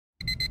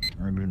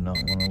not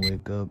want to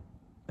wake up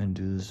and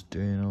do this day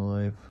in a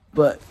life.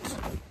 But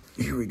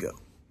here we go.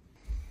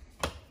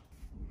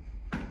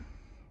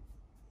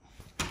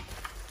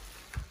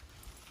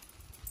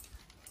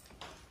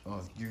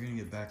 Oh, you're gonna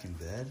get back in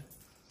bed?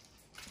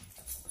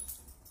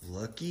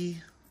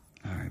 Lucky?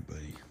 Alright,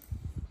 buddy.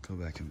 Go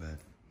back in bed.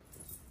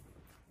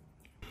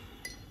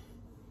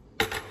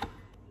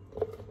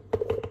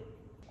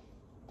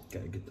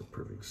 Gotta get the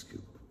perfect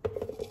scoop.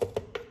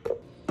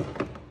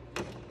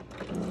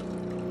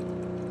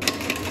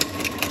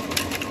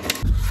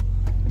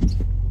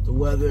 The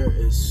weather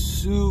is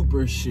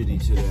super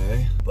shitty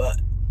today, but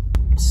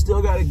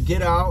still gotta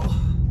get out.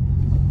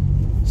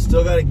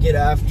 Still gotta get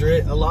after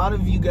it. A lot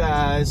of you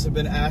guys have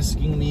been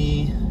asking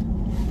me,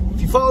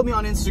 if you follow me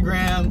on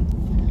Instagram,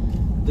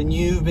 then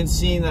you've been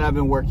seeing that I've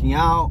been working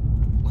out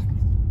like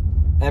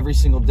every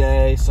single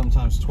day,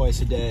 sometimes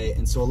twice a day.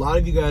 And so a lot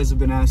of you guys have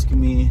been asking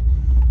me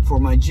for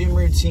my gym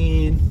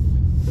routine,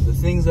 for the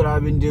things that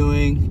I've been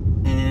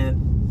doing.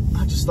 And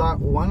I just thought,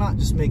 well, why not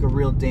just make a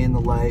real day in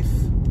the life?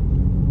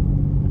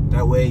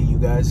 That way you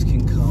guys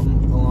can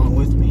come along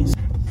with me.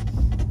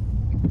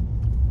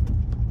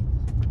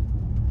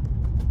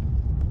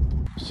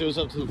 Say what's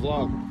up to the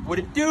vlog. What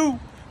it do?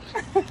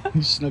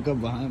 He snuck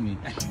up behind me.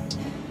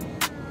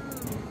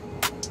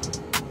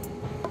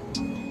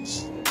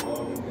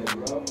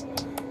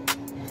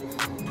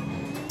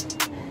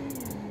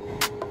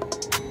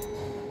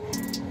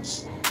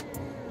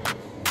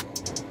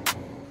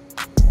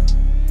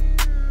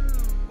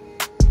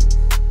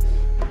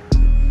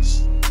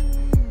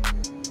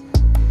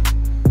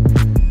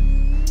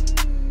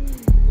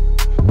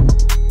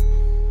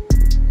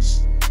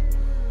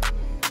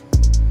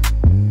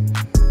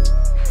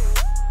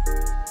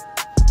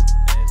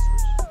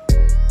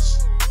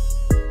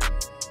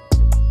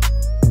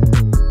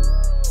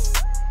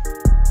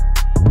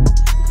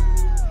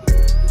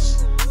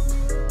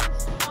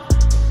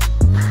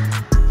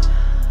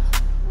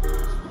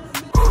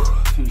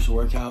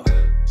 Workout,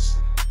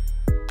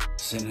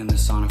 sitting in the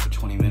sauna for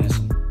 20 minutes,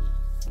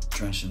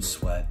 drenched in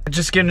sweat.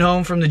 Just getting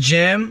home from the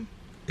gym.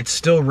 It's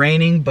still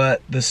raining,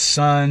 but the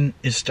sun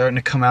is starting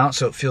to come out,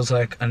 so it feels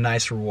like a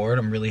nice reward.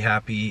 I'm really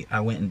happy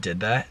I went and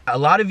did that. A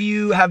lot of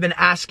you have been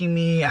asking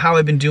me how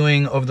I've been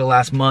doing over the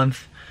last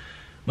month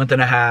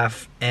and a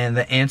half, and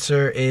the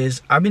answer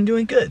is I've been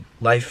doing good.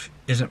 Life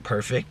isn't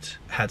perfect.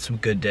 Had some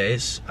good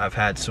days. I've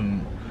had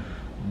some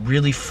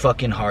really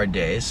fucking hard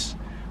days.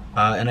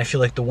 And I feel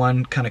like the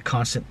one kind of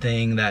constant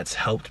thing that's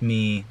helped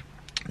me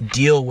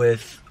deal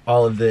with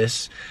all of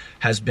this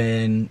has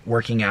been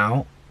working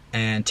out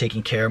and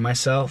taking care of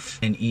myself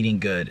and eating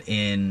good.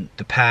 In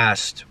the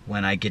past,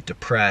 when I get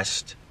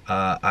depressed,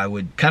 I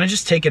would kind of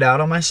just take it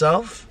out on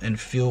myself and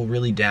feel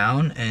really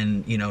down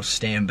and, you know,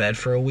 stay in bed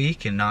for a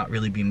week and not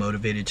really be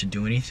motivated to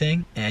do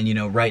anything. And, you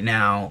know, right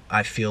now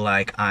I feel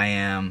like I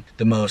am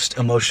the most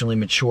emotionally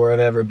mature I've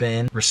ever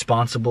been,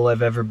 responsible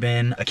I've ever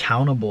been,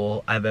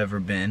 accountable I've ever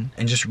been,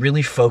 and just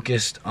really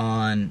focused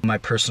on my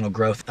personal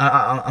growth.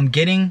 I'm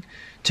getting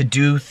to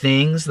do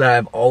things that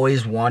I've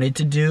always wanted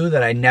to do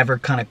that I never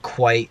kind of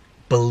quite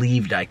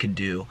believed I could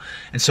do.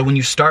 And so when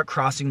you start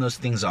crossing those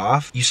things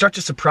off, you start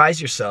to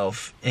surprise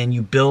yourself and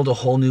you build a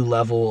whole new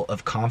level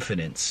of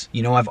confidence.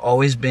 You know, I've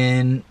always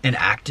been an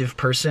active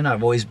person.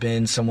 I've always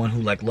been someone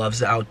who like loves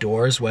the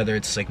outdoors, whether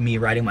it's like me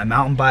riding my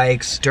mountain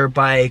bikes, dirt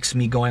bikes,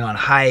 me going on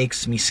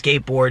hikes, me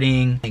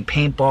skateboarding, playing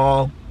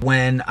paintball.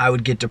 When I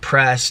would get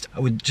depressed, I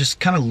would just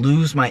kind of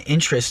lose my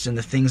interest in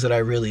the things that I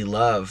really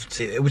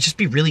loved. It would just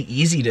be really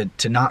easy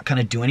to not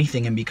kind of do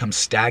anything and become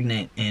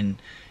stagnant and,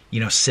 you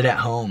know, sit at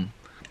home.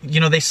 You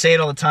know, they say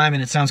it all the time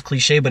and it sounds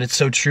cliche, but it's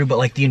so true. But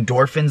like the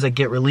endorphins that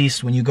get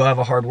released when you go have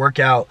a hard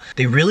workout,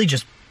 they really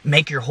just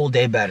make your whole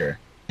day better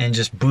and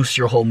just boost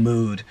your whole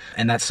mood.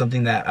 And that's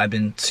something that I've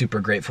been super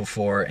grateful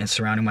for, and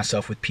surrounding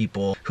myself with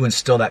people who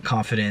instill that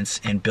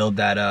confidence and build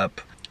that up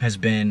has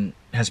been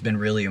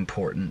really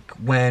important.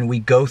 When we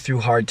go through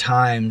hard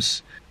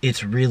times,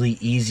 it's really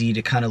easy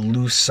to kind of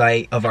lose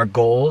sight of our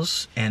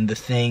goals and the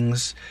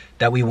things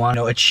that we want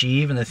to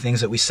achieve and the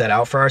things that we set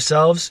out for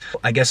ourselves.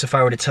 I guess if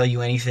I were to tell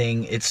you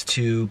anything, it's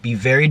to be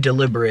very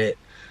deliberate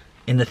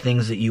in the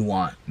things that you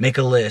want. Make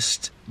a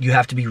list. You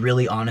have to be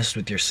really honest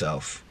with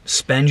yourself.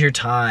 Spend your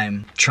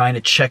time trying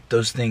to check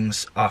those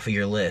things off of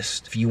your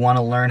list. If you want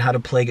to learn how to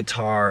play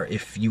guitar,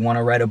 if you want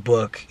to write a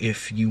book,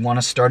 if you want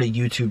to start a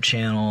YouTube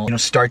channel, you know,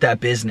 start that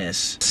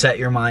business. Set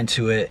your mind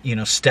to it, you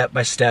know, step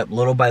by step,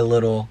 little by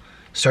little.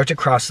 Start to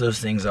cross those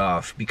things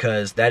off,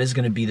 because that is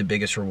going to be the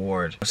biggest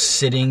reward.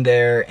 Sitting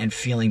there and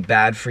feeling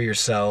bad for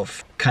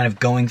yourself, kind of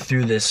going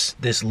through this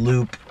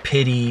loop,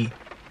 pity,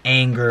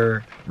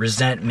 anger,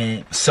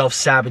 resentment,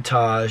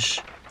 self-sabotage,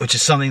 which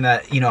is something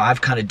that, you know,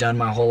 I've kind of done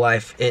my whole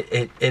life.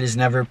 It has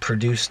never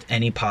produced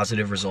any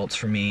positive results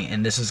for me,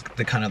 and this is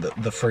the kind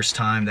of the first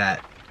time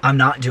that I'm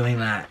not doing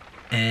that,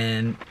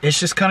 and it's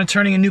just kind of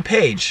turning a new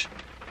page.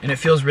 And it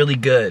feels really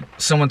good.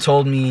 Someone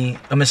told me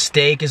a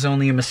mistake is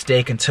only a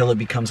mistake until it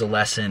becomes a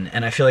lesson.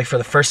 And I feel like for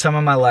the first time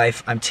in my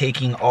life, I'm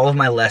taking all of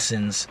my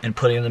lessons and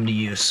putting them to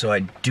use, so I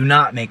do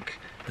not make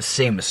the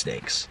same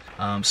mistakes.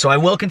 So I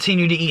will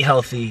continue to eat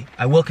healthy.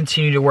 I will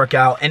continue to work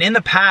out. And in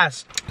the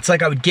past, it's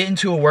like I would get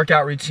into a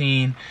workout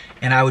routine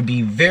and I would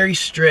be very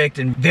strict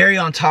and very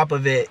on top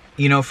of it,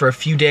 you know, for a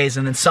few days,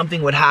 and then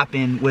something would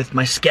happen with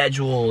my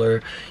schedule,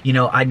 or, you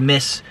know, I'd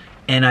miss,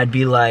 and I'd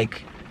be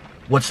like,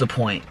 what's the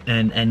point?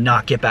 And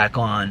not get back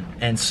on.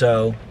 And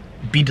so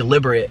be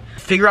deliberate,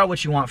 figure out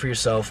what you want for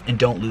yourself, and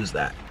don't lose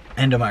that.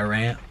 End of my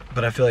rant,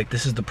 but I feel like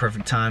this is the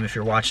perfect time. If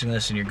you're watching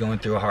this and you're going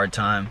through a hard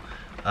time,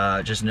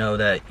 just know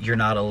that you're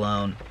not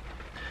alone.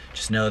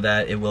 Just know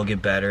that it will get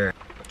better,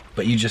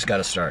 but you just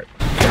gotta start.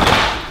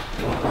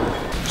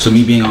 So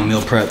me being on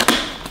meal prep,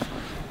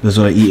 this is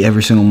what I eat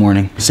every single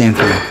morning. Same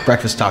thing,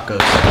 breakfast tacos.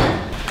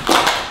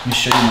 Let me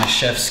show you my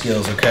chef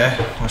skills, okay?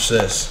 Watch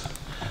this.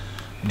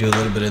 We do a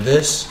little bit of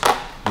this,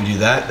 we do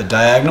that, the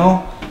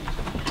diagonal.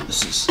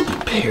 This is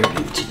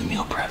imperative to the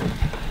meal prep.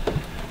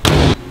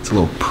 It's a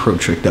little pro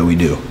trick that we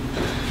do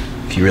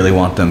if you really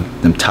want them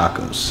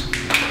tacos.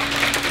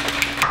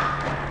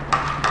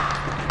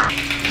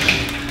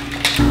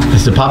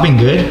 Is the popping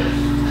good?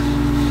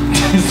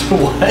 It's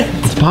what?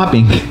 It's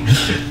popping.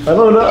 I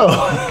don't know.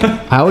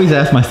 I always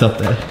ask myself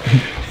that.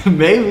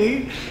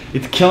 Maybe.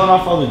 It's killing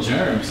off all the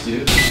germs,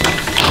 dude.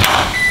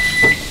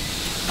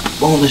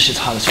 Oh, this shit's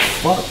hot as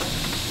fuck.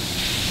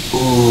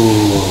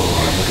 Ooh,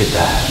 look at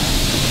that.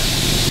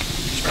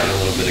 Spread a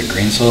little bit of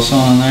green sauce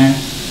on there.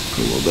 Put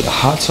a little bit of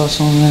hot sauce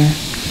on there.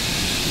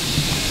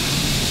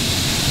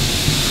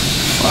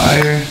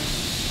 Fire.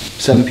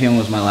 7 p.m.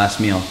 was my last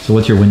meal. So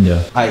what's your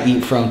window? I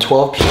eat from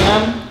 12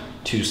 p.m.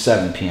 to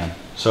 7 p.m.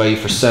 So I eat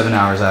for 7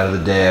 hours out of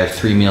the day. I have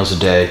 3 meals a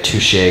day, 2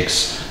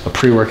 shakes, a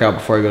pre-workout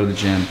before I go to the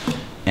gym,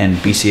 and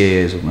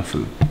BCAAs with my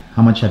food.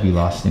 How much have you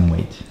lost in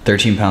weight?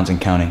 13 pounds and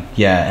counting.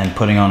 Yeah, and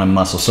putting on a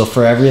muscle. So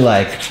for every,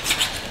 like,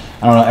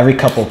 I don't know, every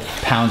couple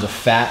pounds of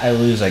fat I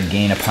lose, I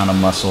gain a pound of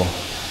muscle,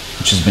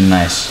 which has been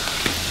nice,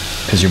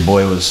 because your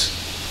boy was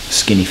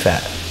skinny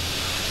fat.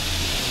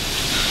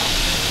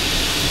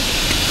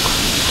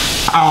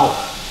 Ow.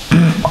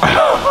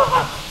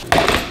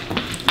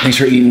 Thanks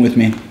for eating with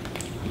me.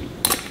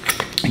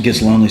 It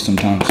gets lonely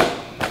sometimes.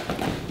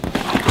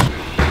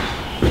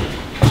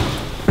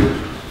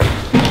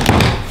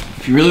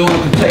 If you really want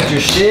to protect your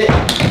shit,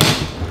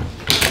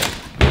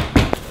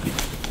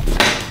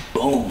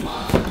 boom.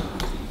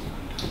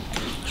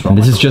 And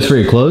this is just for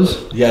your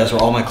clothes? Yeah, that's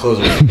where all my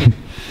clothes are.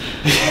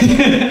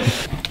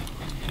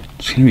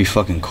 It's gonna be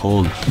fucking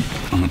cold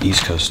on the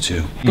East Coast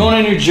too.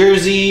 Going to New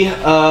Jersey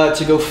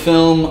to go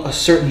film a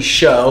certain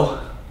show.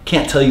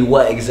 Can't tell you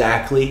what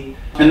exactly.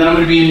 And then I'm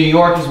gonna be in New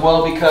York as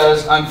well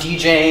because I'm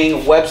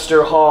DJing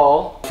Webster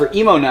Hall for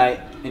Emo Night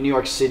in New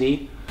York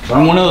City. But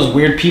I'm one of those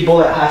weird people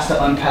that has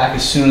to unpack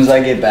as soon as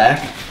I get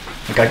back.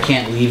 Like I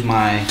can't leave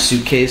my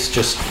suitcase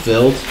just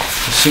filled.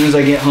 As soon as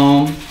I get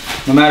home,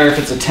 no matter if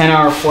it's a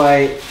 10-hour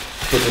flight,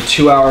 if it's a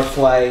 2-hour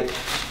flight,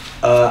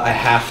 I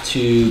have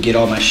to get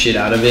all my shit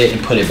out of it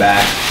and put it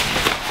back.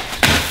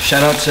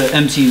 Shout out to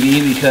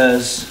MTV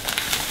because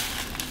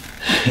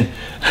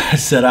I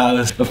said I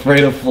was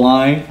afraid of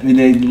flying. I mean,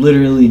 they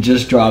literally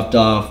just dropped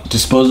off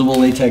disposable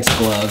latex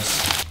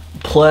gloves,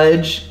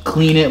 Pledge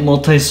Clean It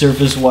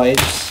multi-surface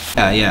wipes.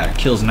 Yeah, it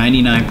kills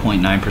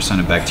 99.9%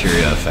 of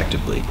bacteria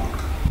effectively.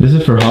 This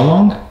is for how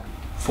long?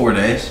 4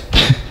 days.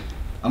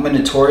 I'm a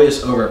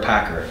notorious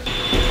overpacker.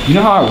 You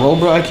know how I roll,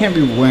 bro? I can't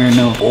be wearing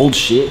no old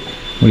shit.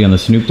 What are you on the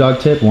Snoop Dogg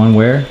tip? 1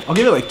 wear? I'll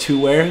give it like 2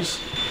 wears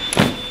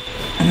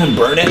and then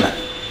burn it.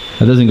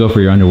 That doesn't go for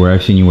your underwear.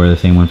 I've seen you wear the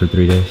same one for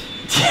 3 days.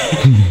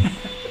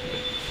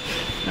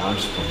 No, I'm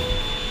just playing.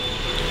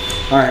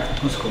 Alright,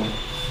 that's cool.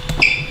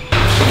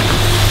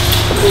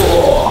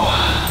 Oh.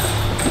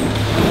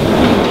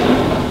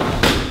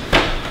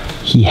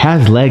 He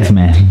has legs,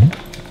 man.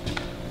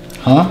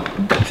 Huh?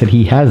 I said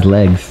he has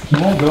legs. He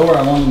won't go where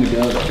I want him to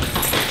go though.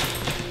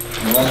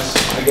 Unless,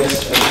 I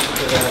guess,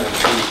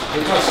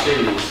 look how straight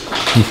he is.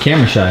 He's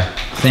camera shy.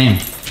 Same.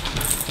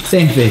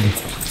 Same Fig.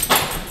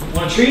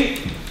 Want a treat?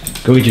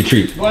 Go get your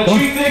treat. Want a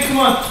treat, Fig? Come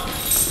on.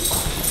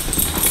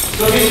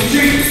 Go get your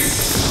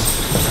treats.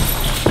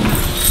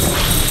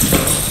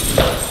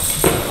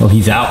 Oh,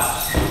 he's out.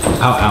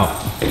 Out.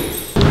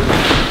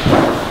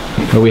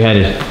 Where we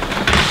headed?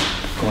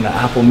 Going to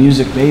Apple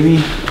Music,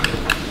 baby.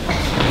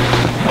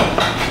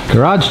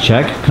 Garage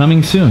check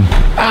coming soon.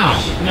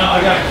 Ow! No,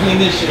 I gotta clean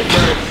this shit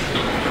first.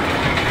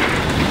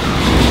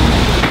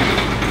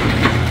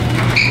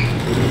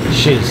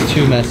 Shit is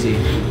too messy.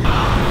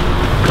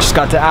 Just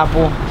got to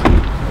Apple.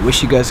 I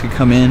wish you guys could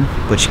come in,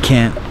 but you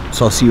can't.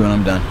 So I'll see you when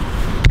I'm done.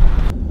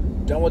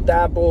 Done with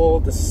Apple.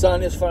 The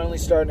sun is finally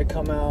starting to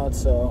come out,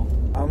 so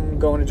I'm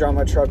going to drop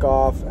my truck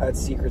off at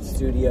Secret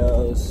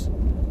Studios,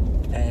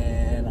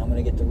 and I'm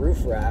gonna get the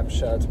roof wrapped.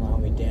 Shout out to my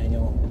homie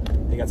Daniel.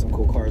 They got some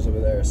cool cars over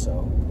there,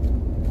 so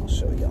I'll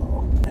show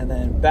y'all. And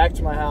then back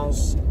to my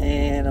house,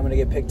 and I'm gonna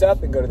get picked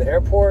up and go to the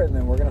airport, and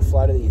then we're gonna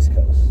fly to the East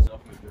Coast.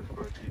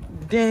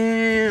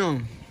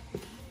 Damn.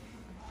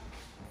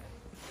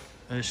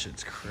 This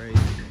shit's crazy.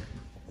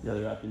 Yeah,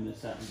 they're wrapping this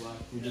satin black.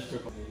 We just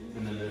took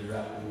and then they're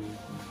wrapping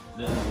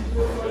this.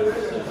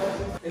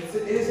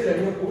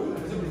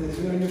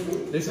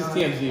 This is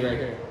TMZ right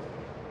here.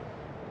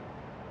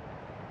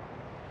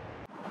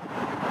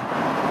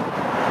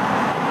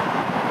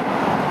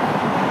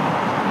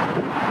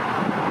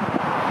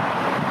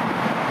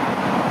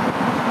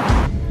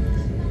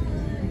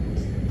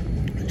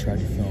 I tried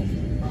to film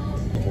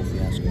the whole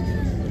fiasco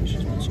getting there, but it's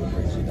just been so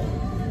crazy though.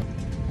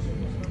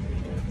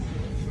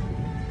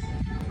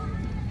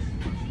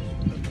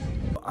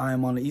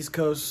 I'm on the East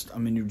Coast.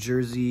 I'm in New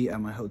Jersey at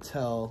my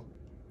hotel.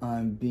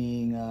 I'm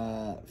being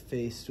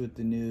faced with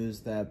the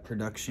news that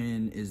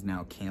production is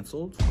now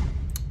canceled.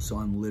 So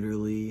I'm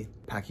literally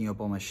packing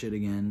up all my shit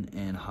again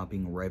and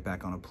hopping right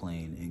back on a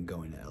plane and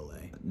going to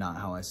LA. Not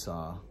how I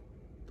saw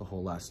the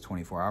whole last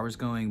 24 hours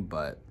going,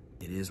 but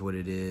it is what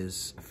it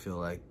is. I feel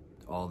like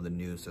all the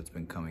news that's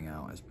been coming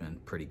out has been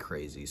pretty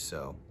crazy.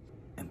 So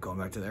I'm going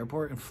back to the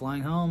airport and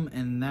flying home,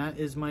 and that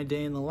is my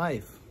day in the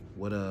life.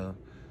 What a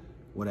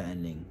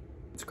ending.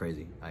 It's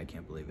crazy. I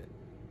can't believe it.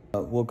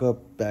 Woke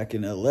up back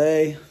in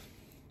LA.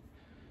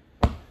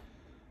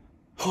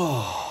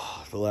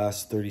 The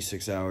last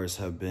 36 hours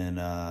have been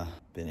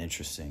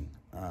interesting.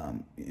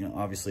 You know,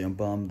 obviously I'm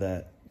bummed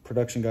that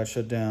production got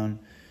shut down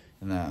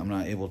and that I'm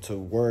not able to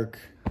work.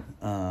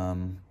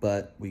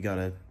 But we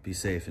gotta be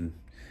safe and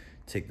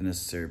take the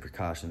necessary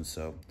precautions.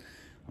 So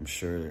I'm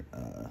sure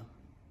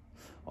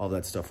all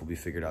that stuff will be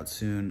figured out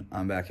soon.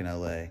 I'm back in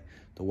LA.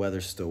 The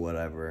weather's still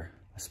whatever.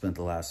 I spent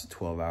the last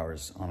 12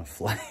 hours on a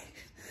flight.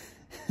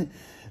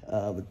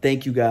 But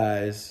thank you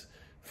guys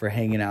for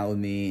hanging out with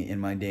me in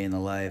my day in the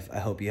life. I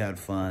hope you had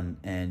fun,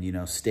 and you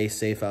know, stay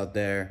safe out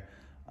there.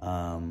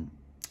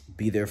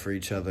 Be there for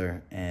each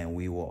other, and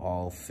we will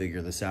all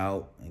figure this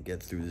out and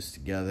get through this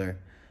together.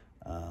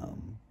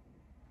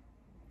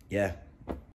 Yeah.